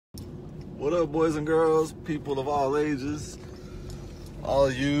What up, boys and girls, people of all ages, all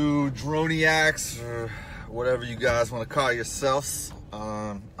of you droniacs, or whatever you guys want to call yourselves.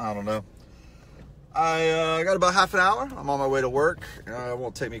 I don't know. I got about half an hour. I'm on my way to work. It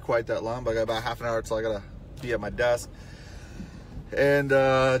won't take me quite that long, but I got about half an hour till I gotta be at my desk. And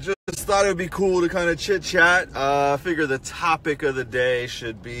just thought it would be cool to kind of chit chat. I figure the topic of the day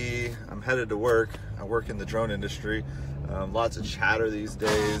should be, I'm headed to work. I work in the drone industry. Lots of chatter these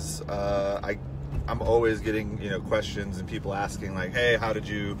days. I'm always getting, questions and people asking like, hey, how did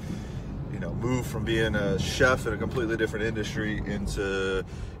you, move from being a chef in a completely different industry into,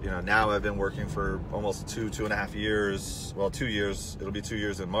 now I've been working for almost 2.5 years, well, 2 years, it'll be 2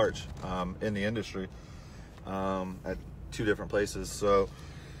 years in March, in the industry, at 2 different places. So,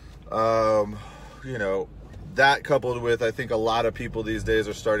 that coupled with, I think a lot of people these days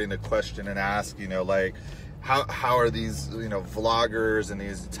are starting to question and ask, like, how are these, vloggers and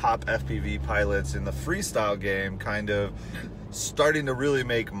these top FPV pilots in the freestyle game kind of starting to really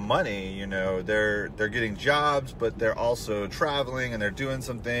make money? They're getting jobs, but they're also traveling and they're doing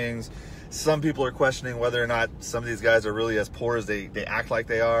some things. Some people are questioning whether or not some of these guys are really as poor as they act like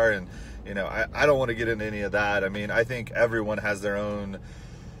they are. And, I don't want to get into any of that. I mean, I think everyone has their own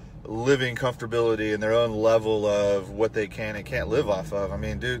living comfortability and their own level of what they can and can't live off of. I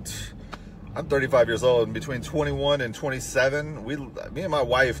mean, dude, I'm 35 years old, and between 21 and 27, me and my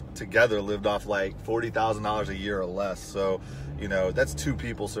wife together lived off like $40,000 a year or less. So, that's 2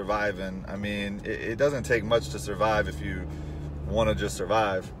 people surviving. I mean, it doesn't take much to survive if you want to just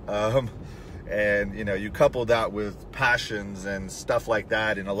survive. And, you couple that with passions and stuff like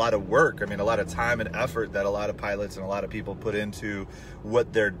that and a lot of work. I mean, a lot of time and effort that a lot of pilots and a lot of people put into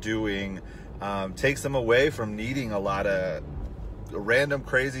what they're doing takes them away from needing a lot of random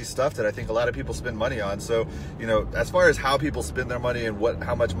crazy stuff that I think a lot of people spend money on. So, as far as how people spend their money and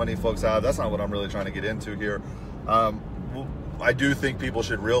how much money folks have, that's not what I'm really trying to get into here. I do think people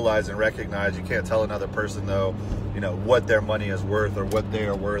should realize and recognize you can't tell another person, though, what their money is worth or what they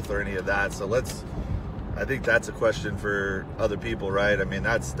are worth or any of that. So I think that's a question for other people, right? I mean,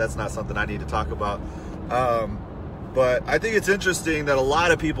 that's not something I need to talk about. But I think it's interesting that a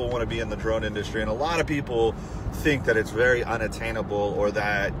lot of people want to be in the drone industry, and a lot of people think that it's very unattainable, or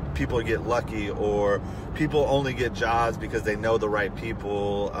that people get lucky, or people only get jobs because they know the right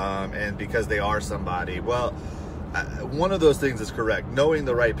people and because they are somebody. Well, one of those things is correct, knowing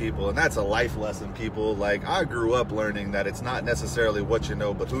the right people, and that's a life lesson, people. Like, I grew up learning that it's not necessarily what you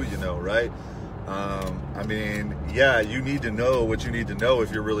know, but who you know, right? I mean, yeah, you need to know what you need to know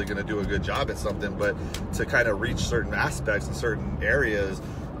if you're really going to do a good job at something, but to kind of reach certain aspects in certain areas,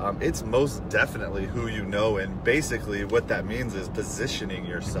 it's most definitely who you know. And basically what that means is positioning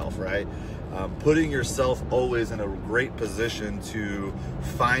yourself, right? Putting yourself always in a great position to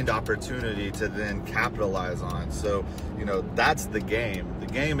find opportunity to then capitalize on. So, that's the game. The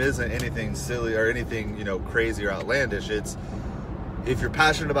game isn't anything silly or anything, crazy or outlandish. It's, if you're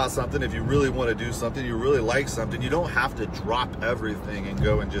passionate about something, if you really want to do something, you really like something, you don't have to drop everything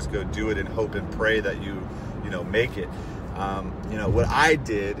and just go do it and hope and pray that you make it. What I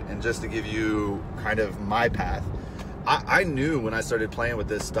did, and just to give you kind of my path, I knew when I started playing with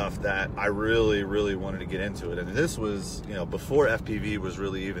this stuff that I really, really wanted to get into it. And this was, before FPV was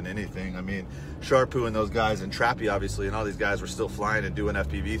really even anything. I mean, Sharpoo and those guys, and Trappy, obviously, and all these guys were still flying and doing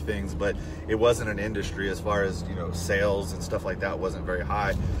FPV things, but it wasn't an industry as far as, sales and stuff like that wasn't very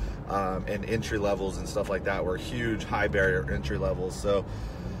high. And entry levels and stuff like that were huge, high barrier entry levels. So,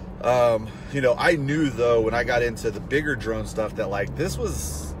 I knew, though, when I got into the bigger drone stuff, that like this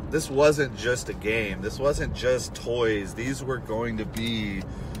wasn't just a game. This wasn't just toys. These were going to be,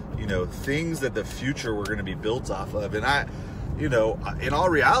 things that the future were going to be built off of. And in all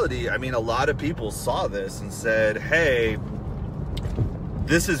reality, I mean, a lot of people saw this and said, hey,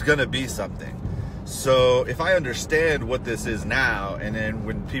 this is going to be something. So if I understand what this is now, and then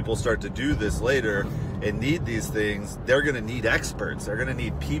when people start to do this later and need these things, they're going to need experts. They're going to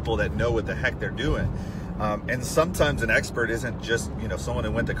need people that know what the heck they're doing. And sometimes an expert isn't just, someone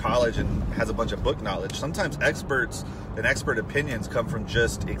who went to college and has a bunch of book knowledge. Sometimes experts and expert opinions come from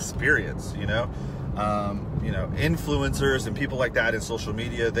just experience, influencers and people like that in social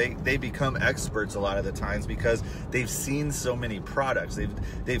media, they become experts a lot of the times because they've seen so many products.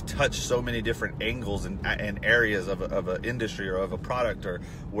 They've touched so many different angles and areas of an industry or of a product or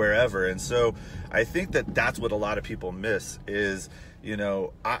wherever. And so I think that that's what a lot of people miss is,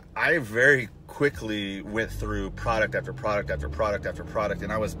 I very quickly went through product after product after product after product,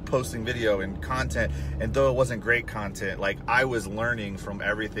 and I was posting video and content, and though it wasn't great content, like I was learning from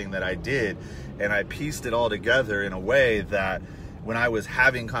everything that I did, and I pieced it all together in a way that when I was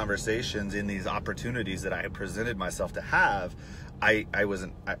having conversations in these opportunities that I had presented myself to have, I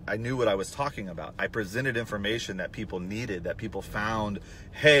knew what I was talking about. I presented information that people needed, that people found,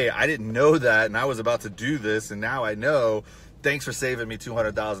 hey, I didn't know that, and I was about to do this, and now I know. Thanks for saving me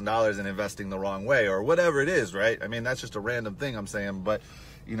 $200,000 and investing the wrong way, or whatever it is, right? I mean, that's just a random thing I'm saying, but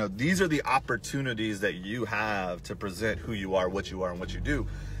you know, these are the opportunities that you have to present who you are, and what you do.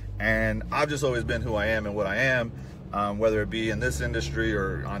 And I've just always been who I am and what I am, whether it be in this industry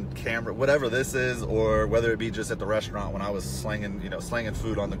or on camera, whatever this is, or whether it be just at the restaurant when I was slanging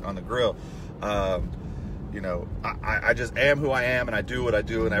food on the grill. You know, I just am who I am, and I do what I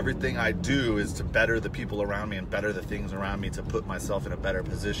do, and everything I do is to better the people around me and better the things around me, to put myself in a better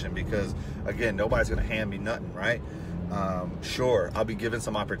position, because again, nobody's going to hand me nothing, right? Sure, I'll be given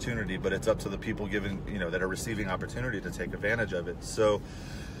some opportunity, but it's up to the people given, you know, that are receiving opportunity to take advantage of it. So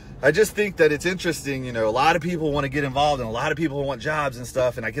I just think that it's interesting, you know, a lot of people want to get involved and a lot of people want jobs and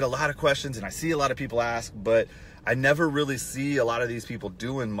stuff, and I get a lot of questions and I see a lot of people ask, but I never really see a lot of these people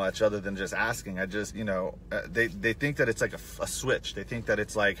doing much other than just asking. I just, you know, they think that it's like a switch. They think that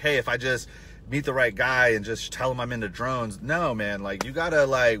it's like, hey, if I just meet the right guy and just tell him I'm into drones. No, man, like you gotta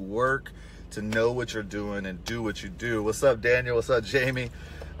like work to know what you're doing and do what you do. What's up, Daniel? What's up, Jamie?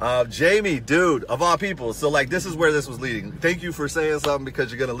 Jamie, dude, of all people. So like, this is where this was leading. Thank you for saying something,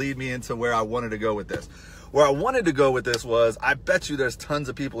 because you're gonna lead me into where I wanted to go with this. Where I wanted to go with this was, I bet you there's tons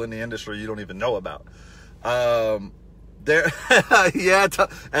of people in the industry you don't even know about. There, yeah,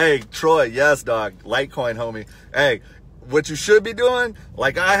 hey, Troy, yes, dog, Litecoin, homie. Hey, what you should be doing,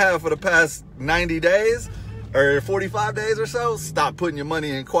 like I have for the past 90 days, or 45 days or so, stop putting your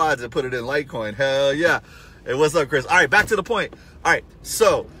money in quads and put it in Litecoin. Hell yeah. Hey, what's up, Chris? All right, back to the point. All right,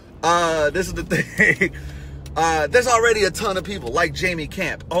 so, this is the thing. There's already a ton of people like Jamie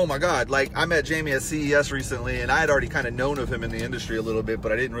Camp. Oh my God. Like I met Jamie at CES recently, and I had already kind of known of him in the industry a little bit,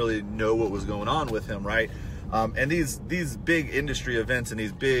 but I didn't really know what was going on with him. Right. And these big industry events and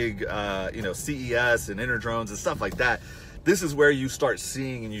these big, you know, CES and Interdrones and stuff like that, this is where you start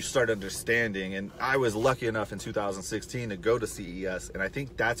seeing and you start understanding. And I was lucky enough in 2016 to go to CES. And I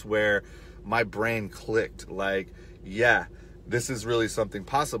think that's where my brain clicked. Like, yeah, this is really something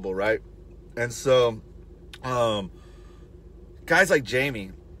possible. Right. And so, guys like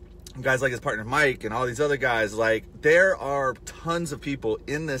Jamie, guys like his partner Mike, and all these other guys, like there are tons of people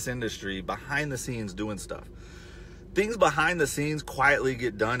in this industry behind the scenes doing stuff. Things behind the scenes quietly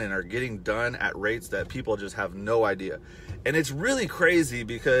get done and are getting done at rates that people just have no idea. And it's really crazy,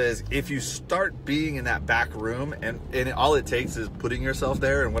 because if you start being in that back room, and all it takes is putting yourself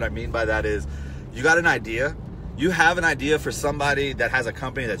there. And what I mean by that is, you got an idea. You have an idea for somebody that has a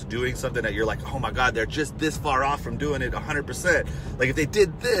company that's doing something that you're like, oh my God, they're just this far off from doing it 100%. Like if they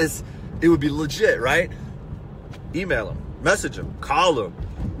did this, it would be legit, right? Email them, message them, call them,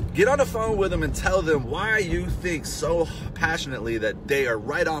 get on the phone with them and tell them why you think so passionately that they are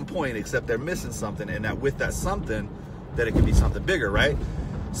right on point, except they're missing something, and that with that something, that it can be something bigger, right?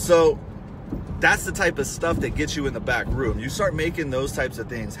 So that's the type of stuff that gets you in the back room. You start making those types of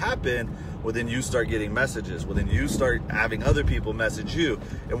things happen, well, then you start getting messages. Well, then you start having other people message you.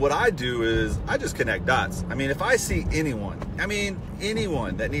 And what I do is I just connect dots. I mean, if I see anyone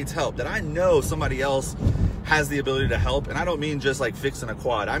that needs help, that I know somebody else has the ability to help, and I don't mean just like fixing a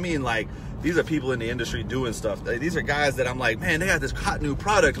quad. I mean like, these are people in the industry doing stuff. These are guys that I'm like, man, they got this hot new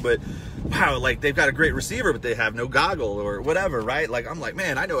product, but wow, like they've got a great receiver, but they have no goggle or whatever, right? Like I'm like,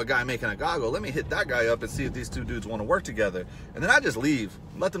 man, I know a guy making a goggle. Let me hit that guy up and see if these two dudes want to work together. And then I just leave.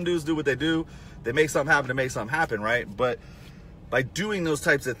 Let them dudes do what they do. They make something happen to make something happen, right? But by doing those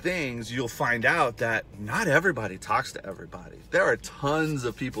types of things, you'll find out that not everybody talks to everybody. There are tons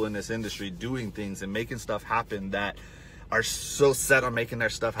of people in this industry doing things and making stuff happen that are so set on making their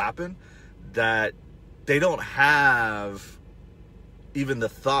stuff happen that they don't have even the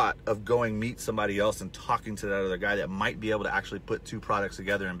thought of going meet somebody else and talking to that other guy that might be able to actually put two products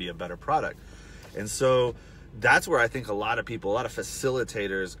together and be a better product. And so that's where I think a lot of people, a lot of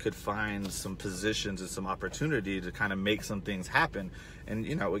facilitators could find some positions and some opportunity to kind of make some things happen. And,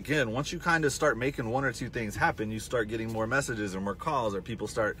 you know, again, once you kind of start making one or two things happen, you start getting more messages or more calls, or people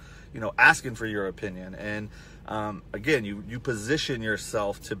start, you know, asking for your opinion. And again, you position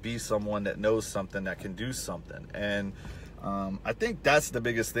yourself to be someone that knows something, that can do something. And I think that's the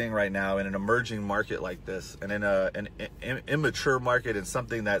biggest thing right now in an emerging market like this, and in an immature market, and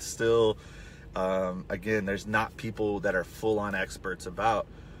something that's still, again, there's not people that are full-on experts about.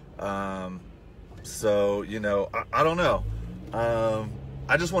 So, you know, I don't know.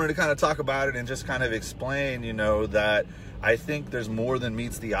 I just wanted to kind of talk about it and just kind of explain, you know, that I think there's more than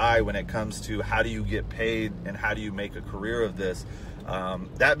meets the eye when it comes to how do you get paid and how do you make a career of this.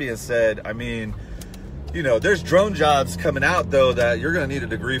 That being said, I mean, you know, there's drone jobs coming out though that you're going to need a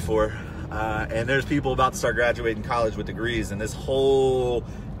degree for. And there's people about to start graduating college with degrees, and this whole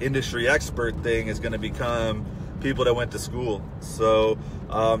industry expert thing is going to become people that went to school. So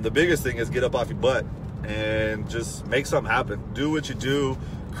the biggest thing is get up off your butt and just make something happen. Do what you do.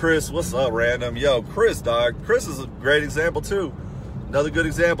 Chris, what's up, random? Yo, Chris, dog. Chris is a great example too. Another good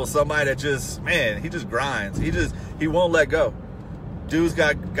example. Somebody that just, man, he just grinds. He won't let go. Dude's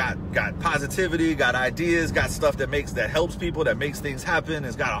got positivity, got ideas, got stuff that helps people, that makes things happen.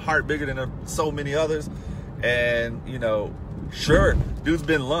 Has got a heart bigger than so many others. And, you know, sure, dude's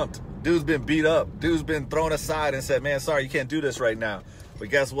been lumped. Dude's been beat up. Dude's been thrown aside and said, man, sorry, you can't do this right now. But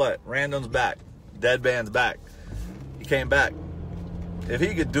guess what? Random's back. Deadban's back. He came back. If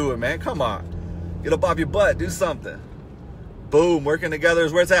he could do it, man, come on. Get up off your butt. Do something. Boom, working together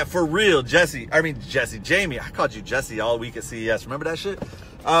is where it's at. For real, Jamie. I called you Jesse all week at CES. Remember that shit?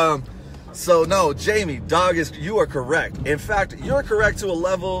 So no, Jamie, dog, you are correct. In fact, you're correct to a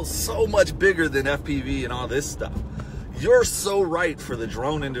level so much bigger than FPV and all this stuff. You're so right for the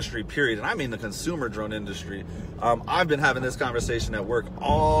drone industry, period. And I mean the consumer drone industry. I've been having this conversation at work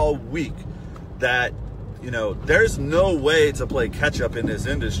all week that, you know, there's no way to play catch up in this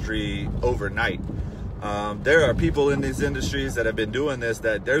industry overnight. There are people in these industries that have been doing this,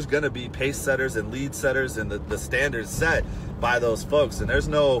 that there's going to be pace setters and lead setters and the standards set by those folks. And there's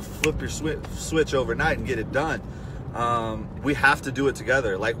no flip your switch overnight and get it done. We have to do it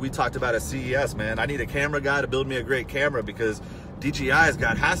together. Like we talked about at CES, man. I need a camera guy to build me a great camera because DJI's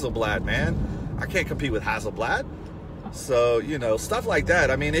got Hasselblad, man. I can't compete with Hasselblad. So, you know, stuff like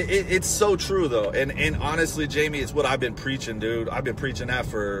that. I mean, it's so true, though. And honestly, Jamie, it's what I've been preaching, dude. I've been preaching that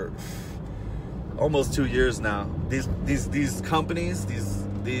for almost 2 years now. These companies,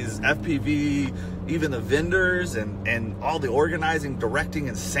 these FPV, even the vendors and all the organizing, directing,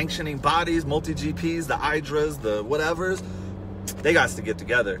 and sanctioning bodies, multi-GPs, the Hydras, the whatevers, they got to get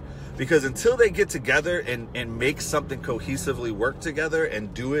together. Because until they get together and make something cohesively work together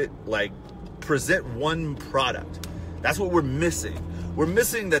and do it, like, present one product, that's what we're missing. We're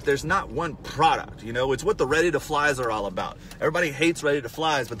missing that there's not one product, you know? It's what the ready to flies are all about. Everybody hates ready to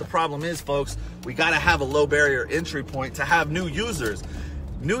flies, but the problem is, folks, we gotta have a low barrier entry point to have new users.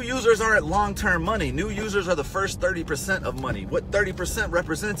 New users aren't long-term money. New users are the first 30% of money. What 30%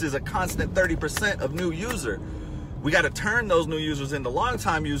 represents is a constant 30% of new user. We gotta turn those new users into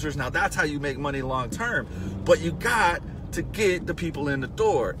long-time users. Now that's how you make money long-term. But you got to get the people in the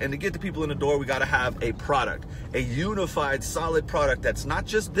door. And to get the people in the door, we got to have a product, a unified, solid product that's not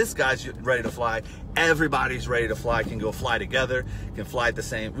just this guy's ready to fly. Everybody's ready to fly, can go fly together, can fly at the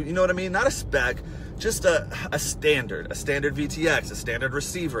same, you know what I mean? Not a spec, just a standard VTX, a standard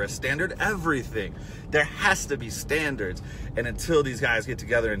receiver, a standard everything. There has to be standards. And until these guys get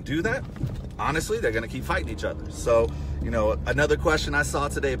together and do that, honestly, they're going to keep fighting each other. So, you know, another question I saw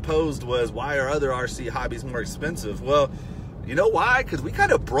today posed was, why are other RC hobbies more expensive? Well, you know why? Because we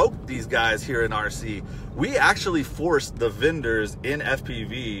kind of broke these guys here in RC. We actually forced the vendors in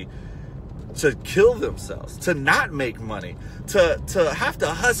FPV to kill themselves, to not make money, to have to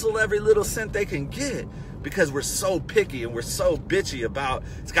hustle every little cent they can get, because we're so picky and we're so bitchy about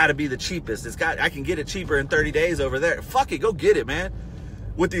it's got to be the cheapest. I can get it cheaper in 30 days over there. Fuck it, go get it, man.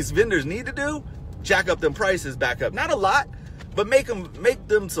 What these vendors need to do, jack up them prices back up. Not a lot, but make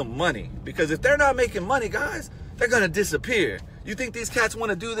them some money. Because if they're not making money, guys, they're gonna disappear. You think these cats want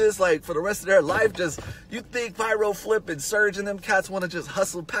to do this like for the rest of their life? You think Pyro Flip and Surge and them cats want to just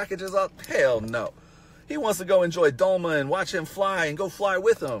hustle packages up? Hell no. He wants to go enjoy Doma and watch him fly and go fly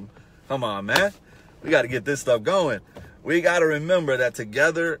with him. Come on, man. We got to get this stuff going. We got to remember that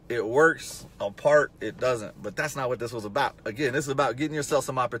together it works, apart it doesn't. But that's not what this was about. Again, this is about getting yourself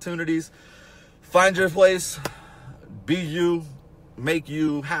some opportunities. Find your place, be you, make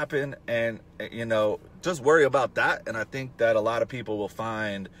you happen, and, you know, just worry about that. And I think that a lot of people will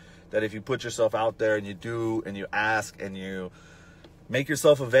find that if you put yourself out there and you do and you ask and you make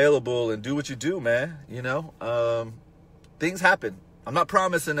yourself available and do what you do, man, you know, things happen. I'm not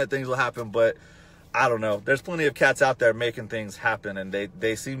promising that things will happen, but I don't know. There's plenty of cats out there making things happen, and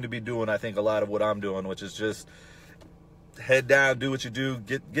they seem to be doing, I think, a lot of what I'm doing, which is just head down, do what you do,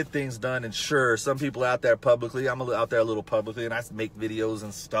 get things done. And sure, some people out there publicly, I'm out there a little publicly, and I make videos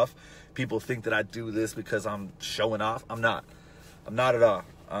and stuff. People think that I do this because I'm showing off. I'm not at all.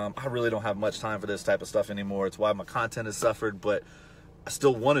 I really don't have much time for this type of stuff anymore. It's why my content has suffered, but I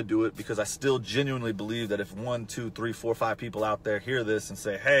still want to do it because I still genuinely believe that if 1, 2, 3, 4, 5 people out there hear this and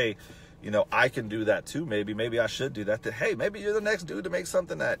say, hey, you know, I can do that too, maybe I should do that, then hey, maybe you're the next dude to make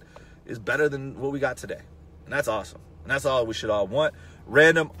something that is better than what we got today. And that's awesome. And that's all we should all want.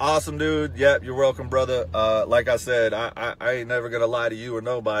 Random, awesome dude. Yep, you're welcome, brother. Like I said, I ain't never gonna lie to you or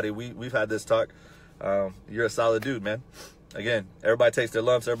nobody. We've had this talk. You're a solid dude, man. Again, everybody takes their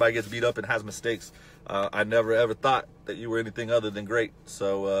lumps, everybody gets beat up and has mistakes. I never ever thought that you were anything other than great.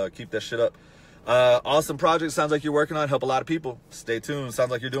 So keep that shit up. Awesome project. Sounds like you're working on, help a lot of people. Stay tuned. Sounds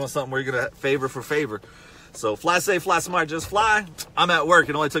like you're doing something where you're gonna favor for favor. So fly safe, fly smart, just fly. I'm at work.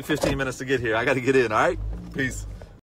 It only took 15 minutes to get here. I got to get in. All right. Peace.